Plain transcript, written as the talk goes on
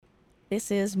This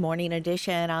is Morning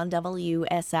Edition on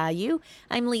WSIU.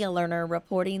 I'm Leah Lerner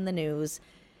reporting the news.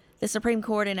 The Supreme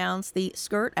Court announced the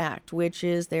Skirt Act, which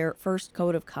is their first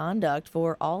code of conduct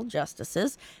for all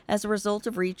justices as a result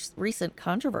of recent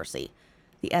controversy.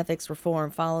 The ethics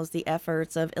reform follows the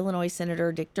efforts of Illinois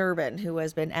Senator Dick Durbin, who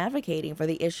has been advocating for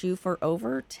the issue for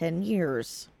over 10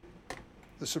 years.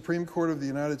 The Supreme Court of the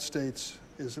United States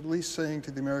is at least saying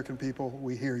to the American people,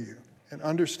 we hear you, and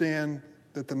understand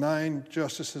that the 9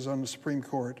 justices on the Supreme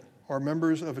Court are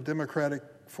members of a democratic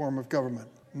form of government,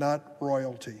 not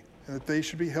royalty, and that they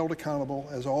should be held accountable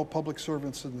as all public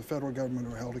servants in the federal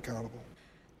government are held accountable.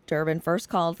 Durbin first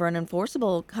called for an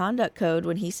enforceable conduct code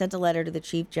when he sent a letter to the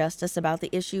Chief Justice about the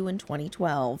issue in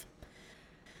 2012.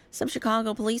 Some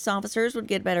Chicago police officers would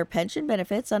get better pension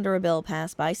benefits under a bill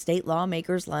passed by state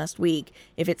lawmakers last week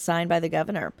if it's signed by the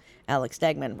governor. Alex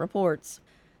Stegman reports.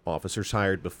 Officers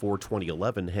hired before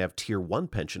 2011 have Tier 1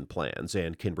 pension plans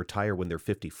and can retire when they're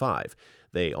 55.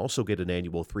 They also get an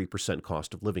annual 3%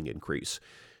 cost of living increase.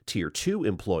 Tier 2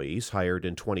 employees hired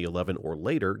in 2011 or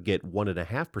later get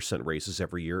 1.5% raises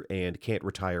every year and can't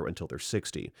retire until they're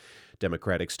 60.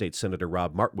 Democratic State Senator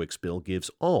Rob Martwick's bill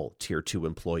gives all Tier 2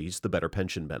 employees the better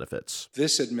pension benefits.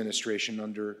 This administration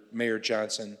under Mayor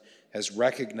Johnson has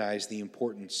recognized the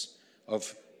importance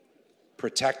of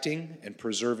protecting and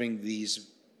preserving these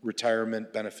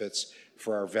retirement benefits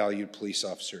for our valued police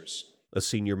officers. A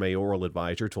senior mayoral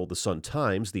advisor told the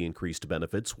Sun-Times the increased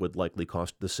benefits would likely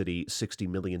cost the city $60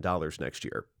 million next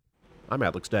year. I'm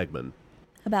Alex Stegman.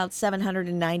 About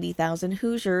 790,000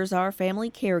 Hoosiers are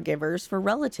family caregivers for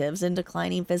relatives in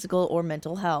declining physical or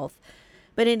mental health.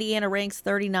 But Indiana ranks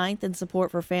 39th in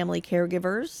support for family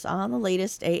caregivers on the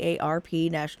latest AARP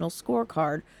National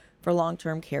Scorecard for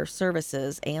long-term care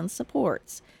services and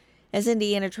supports. As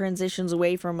Indiana transitions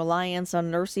away from reliance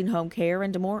on nursing home care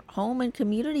into more home and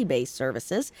community-based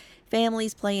services,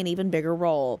 families play an even bigger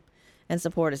role. And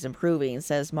support is improving,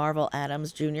 says Marvel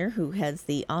Adams Jr., who heads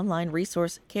the online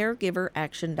resource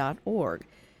caregiveraction.org.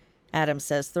 Adams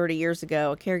says 30 years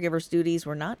ago, a caregiver's duties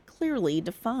were not clearly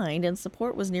defined and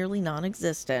support was nearly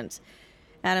non-existent.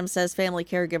 Adams says family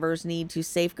caregivers need to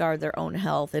safeguard their own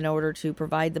health in order to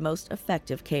provide the most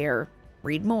effective care.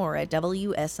 Read more at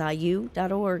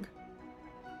WSIU.org.